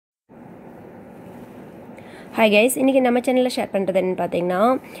Hi guys, இன்னைக்கு நம்ம சேனல்ல ஷேர் பண்றது என்னன்னு பாத்தீங்கன்னா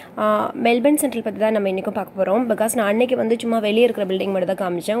மெல்பர்ன் சென்ட்ரல் பத்தி தான் நம்ம இன்னைக்கு பார்க்க போறோம். பிகாஸ் நான் அன்னைக்கு வந்து சும்மா வெளிய இருக்கிற பில்டிங் மட்டும் தான்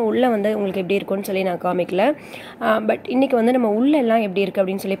காமிச்சேன். உள்ள வந்து உங்களுக்கு எப்படி இருக்குன்னு சொல்லி நான் காமிக்கல. பட் இன்னைக்கு வந்து நம்ம உள்ள எல்லாம் எப்படி இருக்கு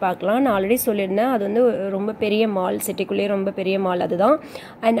அப்படினு சொல்லி பார்க்கலாம். நான் ஆல்ரெடி சொல்லிருந்தேன் அது வந்து ரொம்ப பெரிய மால், சிட்டிக்குள்ளே ரொம்ப பெரிய மால் அதுதான்.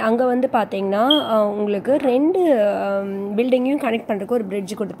 அண்ட் அங்க வந்து பாத்தீங்கன்னா உங்களுக்கு ரெண்டு பில்டிங்கையும் கனெக்ட் பண்றதுக்கு ஒரு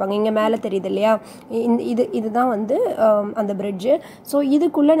bridge கொடுத்திருப்பாங்க. இங்க மேல தெரியுது இல்லையா? இதுதான் வந்து அந்த bridge. சோ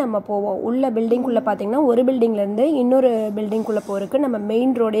இதுக்குள்ள நம்ம போவோம். உள்ள பில்டிங் குள்ள பாத்தீங்கன்னா ஒரு பில்டிங்ல இருந்து இன்னொரு பில்டிங் குள்ள போறதுக்கு நம்ம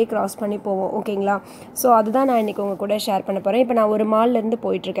மெயின் ரோடே கிராஸ் பண்ணி போவோம். ஓகேங்களா? சோ அதுதான் நான் இன்னைக்கு உங்க கூட ஷேர் பண்ண போறேன். இப்போ நான் ஒரு மால்ல இருந்து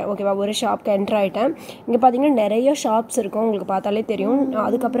போயிட்டு இருக்கேன். ஓகேவா? ஒரு ஷாப்க்கு என்டர் ஆயிட்டேன். இங்க பாத்தீங்கன்னா நிறைய ஷாப்ஸ் இருக்கும். உங்களுக்கு பார்த்தாலே தெரியும்.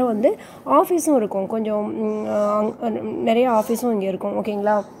 அதுக்கு அப்புறம் வந்து ஆபீஸும் இருக்கும். கொஞ்சம் நிறைய ஆபீஸும் இங்க இருக்கும்.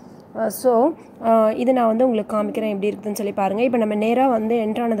 ஓகேங்களா? ஸோ இது நான் வந்து உங்களுக்கு காமிக்கிறேன் எப்படி இருக்குதுன்னு சொல்லி பாருங்கள். இப்போ நம்ம நேராக வந்து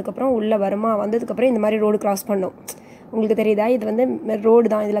என்ட்ரு ஆனதுக்கப்புறம் உள்ளே வந்ததுக்கப்புறம் இந்த மாதிரி ரோடு கிராஸ் பண்ணோம். உங்களுக்கு தெரியுதா? இது வந்து ரோடு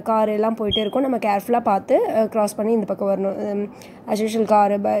தான். இதில் கார் எல்லாம் போயிட்டே இருக்கும். நம்ம கேர்ஃபுல்லாக பார்த்து கிராஸ் பண்ணி இந்த பக்கம் வரணும். அஸ்யூஷுவல்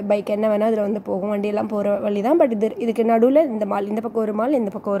காரு பைக் என்ன வேணால் அதில் வந்து போகும். வண்டியெல்லாம் போகிற வழி தான். பட் இதுக்கு நடுவில் இந்த மால், இந்த பக்கம் ஒரு மால்,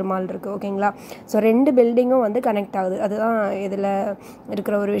 இந்த பக்கம் ஒரு மால் இருக்குது. ஓகேங்களா? ஸோ ரெண்டு பில்டிங்கும் வந்து கனெக்ட் ஆகுது. அதுதான் இதில்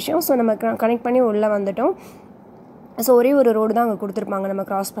இருக்கிற ஒரு விஷயம். ஸோ நம்ம கனெக்ட் பண்ணி உள்ளே வந்துட்டோம். ஸோ ஒரே ஒரு ரோடு தான் அங்கே கொடுத்துருப்பாங்க நம்ம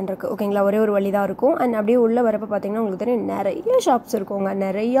கிராஸ் பண்ணுறதுக்கு. ஓகேங்களா? ஒரே ஒரு வழி தான் இருக்கும். அண்ட் அப்படியே உள்ளே வரப்போ பார்த்தீங்கன்னா உங்களுக்கு தெரியும் நிறைய ஷாப்ஸ் இருக்குங்க.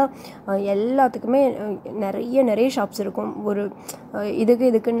 நிறையா எல்லாத்துக்குமே நிறைய ஷாப்ஸ் இருக்கும். ஒரு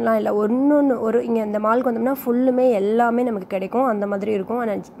இதுக்குன்னெலாம் இல்லை, ஒன்று இங்கே இந்த மாலுக்கு வந்தோம்னா ஃபுல்லுமே எல்லாமே நமக்கு கிடைக்கும். அந்த மாதிரி இருக்கும்.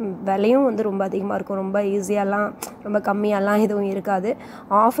 ஆனால் விலையும் வந்து ரொம்ப அதிகமாக இருக்கும். ரொம்ப ஈஸியாலாம் ரொம்ப கம்மியாலாம் எதுவும் இருக்காது.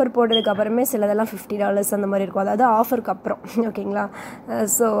 ஆஃபர் போட்டதுக்கு அப்புறமே சிலதெல்லாம் $50 அந்த மாதிரி இருக்கும். அதாவது ஆஃபருக்கு அப்புறம். ஓகேங்களா?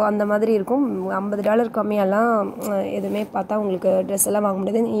 ஸோ அந்த மாதிரி இருக்கும். $50 கம்மியாலாம் எதுவுமே பார்த்தா உங்களுக்கு ட்ரெஸ் எல்லாம் வாங்க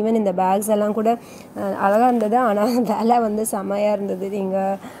முடியாது. ஈவன் இந்த பேக்ஸ் எல்லாம் கூட அழகாக இருந்தது. ஆனால் விலை வந்து செமையாக இருந்தது.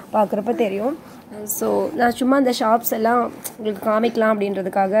 நீங்கள் பார்க்குறப்ப தெரியும். ஸோ நான் சும்மா அந்த ஷாப்ஸ் எல்லாம் உங்களுக்கு காமிக்கலாம்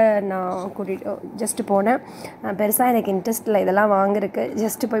அப்படின்றதுக்காக நான் ஜஸ்ட்டு போனேன். பெருசாக எனக்கு இன்ட்ரெஸ்ட் இல்லை இதெல்லாம் வாங்குறதுக்கு.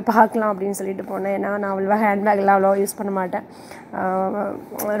 ஜஸ்ட்டு போய் பார்க்கலாம் அப்படின்னு சொல்லிட்டு போனேன். ஏன்னா நான் அவ்வளோவா ஹேண்ட்பேக்லாம் அவ்வளோவா யூஸ் பண்ண மாட்டேன்.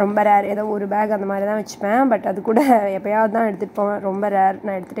 ரொம்ப ரேர், ஏதோ ஒரு பேக் அந்த மாதிரி தான் வச்சுப்பேன். பட் அது கூட எப்போயாவது தான் எடுத்துகிட்டு போவேன். ரொம்ப ரேர்,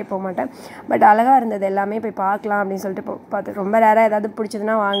 நான் எடுத்துகிட்டே போக மாட்டேன். பட் அழகாக இருந்தது எல்லாமே. போய் பார்க்கலாம் அப்படின்னு சொல்லிட்டு பார்த்தேன். ரொம்ப ரேராக ஏதாவது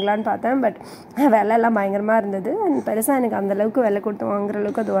பிடிச்சதுன்னா வாங்கலான்னு பார்த்தேன். பட் விலையெல்லாம் பயங்கரமாக இருந்தது. பெருசாக எனக்கு அந்தளவுக்கு விலை கொடுத்து வாங்குற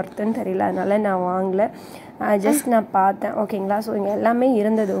அளவுக்கு அது ஒர்த்துன்னு தெரியல. அதனால நான் வாங்கலை. ஜஸ்ட் நான் பார்த்தேன். ஓகேங்களா? ஸோ இங்கே எல்லாமே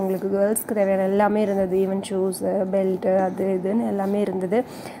இருந்தது. உங்களுக்கு கேர்ள்ஸ்க்கு தேவையான எல்லாமே இருந்தது. ஈவன் ஷூஸு, பெல்ட்டு, அது இதுன்னு எல்லாமே இருந்தது.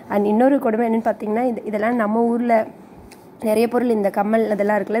 அண்ட் இன்னொரு கொடுமை என்னென்னு பார்த்தீங்கன்னா, இதெல்லாம் நம்ம ஊரில் நிறைய பொருள், இந்த கம்மல்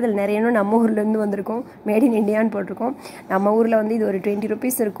அதெல்லாம் இருக்குல்ல, இதில் நிறைய நம்ம ஊர்லேருந்து வந்திருக்கும். மேட் இன் இண்டியான்னு போட்டிருக்கோம். நம்ம ஊரில் வந்து இது ஒரு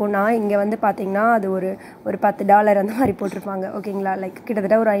 $20 இருக்கும்னா, இங்கே வந்து பார்த்திங்கன்னா அது ஒரு $10 அந்த மாதிரி போட்டிருப்பாங்க. ஓகேங்களா? லைக்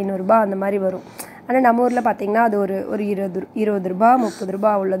கிட்டத்தட்ட ஒரு $500 அந்த மாதிரி வரும். ஆனால் நம்ம ஊரில் பார்த்திங்கன்னா அது ஒரு $20,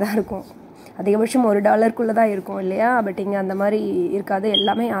 $30 அவ்வளோதான் இருக்கும். அதிகபட்சம் $1 தான் இருக்கும் இல்லையா? பட் இங்கே அந்த மாதிரி இருக்காது.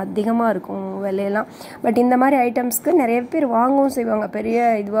 எல்லாமே அதிகமாக இருக்கும் விலையெல்லாம். பட் இந்த மாதிரி ஐட்டம்ஸ்க்கு நிறைய பேர் வாங்கவும் செய்வாங்க. பெரிய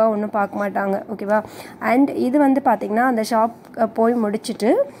இதுவாக ஒன்றும் பார்க்க மாட்டாங்க. ஓகேவா? அண்ட் இது வந்து பார்த்திங்கன்னா அந்த ஷாப் போய்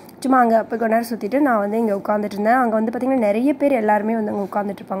முடிச்சுட்டு சும்மா அங்கே போய் கொஞ்ச நேரம் சுற்றிட்டு நான் வந்து இங்கே உட்காந்துட்டு இருந்தேன். அங்கே வந்து பார்த்திங்கன்னா நிறைய பேர் எல்லாருமே வந்து அங்கே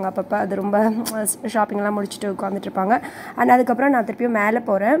உட்காந்துட்ருப்பாங்க. அப்பப்போ அது ரொம்ப ஷாப்பிங்லாம் முடிச்சுட்டு உட்காந்துட்ருப்பாங்க. அண்ட் அதுக்கப்புறம் நான் திருப்பியும் மேலே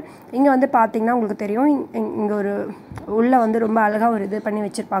போகிறேன். இங்கே வந்து பார்த்திங்கன்னா உங்களுக்கு தெரியும், இங்கே ஒரு உள்ளே வந்து ரொம்ப அழகாக ஒரு இது பண்ணி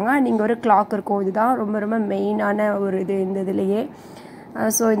வச்சுருப்பாங்க. அண்ட் இங்கே ஒரு கிளாக் இருக்கும். இதுதான் ரொம்ப மெயினான ஒரு இது இந்த இதுலேயே.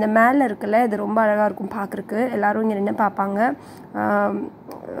 ஸோ இந்த மேலே இருக்குல்ல, இது ரொம்ப அழகாக இருக்கும் பார்க்குறக்கு. எல்லோரும் இங்கே நின்று பார்ப்பாங்க.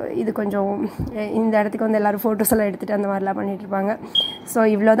 இது கொஞ்சம் இந்த இடத்துக்கு வந்து எல்லோரும் ஃபோட்டோஸ் எல்லாம் எடுத்துகிட்டு அந்த மாதிரிலாம் பண்ணிகிட்ருப்பாங்க. ஸோ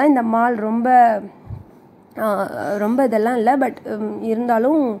இவ்வளோ தான் இந்த மால். ரொம்ப இதெல்லாம் இல்லை. பட்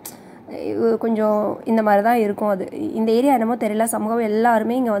இருந்தாலும் கொஞ்சம் இந்த மாதிரி தான் இருக்கும். அது இந்த ஏரியா என்னமோ தெரியல, சமூகம்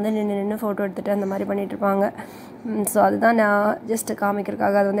எல்லாருமே இங்கே வந்து நின்று ஃபோட்டோ எடுத்துகிட்டு அந்த மாதிரி பண்ணிகிட்ருப்பாங்க. ஸோ அதுதான் நான் ஜஸ்ட்டு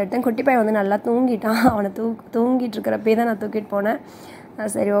காமிக்கிறதுக்காக அது வந்து எடுத்தேன். குட்டி பையன் வந்து நல்லா தூங்கிட்டான். அவனை தூங்கிட்டு இருக்கிறப்பே தான் நான் தூக்கிட்டு போனேன்.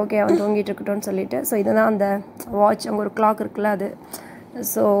 சரி ஓகே, அவன் தூங்கிட்டு இருக்கட்டும்னு சொல்லிட்டு. ஸோ இதுதான் அந்த வாட்ச், அங்கே ஒரு கிளாக் இருக்குல்ல அது.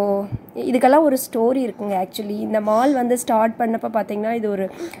 ஸோ இதுக்கெல்லாம் ஒரு ஸ்டோரி இருக்குங்க. ஆக்சுவலி இந்த மால் வந்து ஸ்டார்ட் பண்ணப்போ பார்த்திங்கன்னா இது ஒரு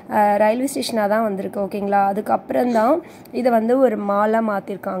ரயில்வே ஸ்டேஷனாக தான் வந்திருக்கு. ஓகேங்களா? அதுக்கப்புறம் தான் இதை வந்து ஒரு மாலாக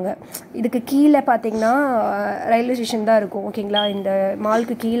மாற்றிருக்காங்க. இதுக்கு கீழே பார்த்திங்கன்னா ரயில்வே ஸ்டேஷன் தான் இருக்கும். ஓகேங்களா? இந்த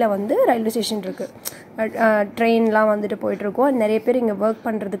மாலுக்கு கீழே வந்து ரயில்வே ஸ்டேஷன் இருக்குது. ட்ரெயின்லாம் வந்துட்டு போயிட்டுருக்கோம். நிறைய பேர் இங்கே ஒர்க்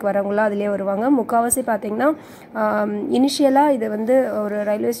பண்ணுறதுக்கு வரவங்களாம் அதிலே வருவாங்க. முக்கால்வாசி பார்த்திங்கன்னா இனிஷியலாக இது வந்து ஒரு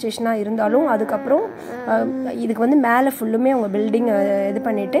ரயில்வே ஸ்டேஷனாக இருந்தாலும் அதுக்கப்புறம் இதுக்கு வந்து மேலே ஃபுல்லுமே அவங்க பில்டிங் இது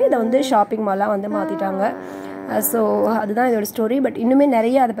பண்ணிவிட்டு இதை வந்து ஷாப்பிங் மாலாக வந்து மாற்றிட்டாங்க. ஸோ அதுதான் இதோட ஸ்டோரி. பட் இன்னுமே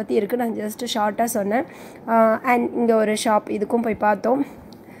நிறைய அதை பற்றி இருக்குது. நான் ஜஸ்ட்டு ஷார்ட்டாக சொன்னேன். அண்ட் இங்கே ஒரு ஷாப், இதுக்கும் போய் பார்த்தோம்.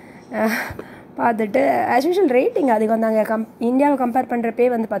 பார்த்துட்டு ஆஸ் யூஷுவல் ரேட்டிங் அதிகம் தாங்க. இந்தியாவை கம்பேர் பண்ணுறப்பே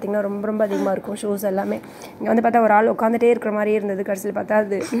வந்து பார்த்திங்கன்னா ரொம்ப அதிகமாக இருக்கும் ஷூஸ் எல்லாமே. இங்கே வந்து பார்த்தா ஒரு ஆள் உட்காந்துட்டே இருக்கிற மாதிரியே இருந்தது. கடைசியில் பார்த்தா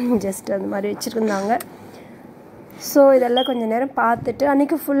அது ஜஸ்ட் அந்த மாதிரி வச்சுருந்தாங்க. ஸோ இதெல்லாம் கொஞ்சம் நேரம் பார்த்துட்டு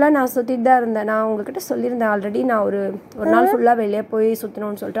அன்றைக்கி ஃபுல்லாக நான் சுற்றிட்டு தான் இருந்தேன். நான் உங்கள்கிட்ட சொல்லியிருந்தேன் ஆல்ரெடி, நான் ஒரு நாள் ஃபுல்லாக வெளியே போய்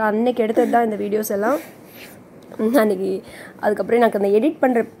சுற்றணும்னு சொல்லிட்டு. அன்றைக்கி எடுத்தது தான் இந்த வீடியோஸ் எல்லாம். அன்றைக்கி அதுக்கப்புறம் எனக்கு அந்த எடிட்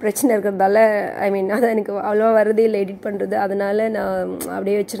பண்ணுற பிரச்சனை இருக்கிறதால அது எனக்கு அவ்வளோவா வருதே இல்லை எடிட் பண்ணுறது. அதனால் நான்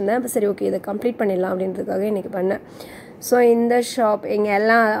அப்படியே வச்சுருந்தேன். அப்போ சரி ஓகே இதை கம்ப்ளீட் பண்ணிடலாம் அப்படின்றதுக்காக இன்றைக்கி பண்ணேன். ஸோ இந்த ஷாப் எங்கள்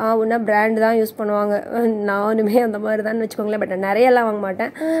எல்லாம் ஒன்றா பிராண்டு தான் யூஸ் பண்ணுவாங்க. நானுமே அந்த மாதிரி தான் வச்சுக்கோங்களேன். பட் நான் நிறையெல்லாம் வாங்க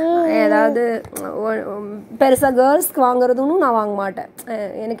மாட்டேன். ஏதாவது பெருசாக கேர்ள்ஸ்க்கு வாங்குறதுன்னு நான் வாங்க மாட்டேன்.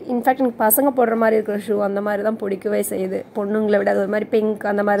 எனக்கு இன்ஃபேக்ட் எனக்கு பசங்க போடுற மாதிரி இருக்கிற ஷூ அந்த மாதிரி தான் பிடிக்கவே செய்யுது. பொண்ணுங்களை விட அது ஒரு மாதிரி பிங்க்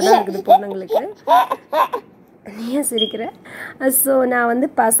அந்த மாதிரி தான் இருக்குது பொண்ணுங்களுக்கு. நீ ஏன் சிரிக்கிற? ஸோ நான்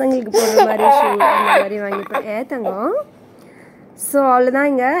பசங்களுக்கு போடுற மாதிரி ஷூ அந்த மாதிரி வாங்கிப்பேன். தங்கம். ஸோ அவ்வளோதான்.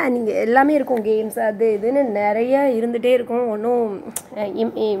 இங்கே எல்லாமே இருக்கும், கேம்ஸ் அது இதுன்னு நிறைய இருந்துகிட்டே இருக்கும். ஒன்றும்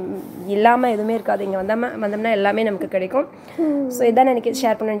இல்லாமல் எதுவுமே இருக்காது. இங்கே வந்தோம்னா எல்லாமே நமக்கு கிடைக்கும். ஸோ இதான் எனக்கு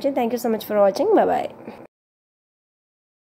ஷேர் பண்ண நினச்சேன். தேங்க்யூ ஸோ மச் ஃபார் வாட்சிங். Bye bye.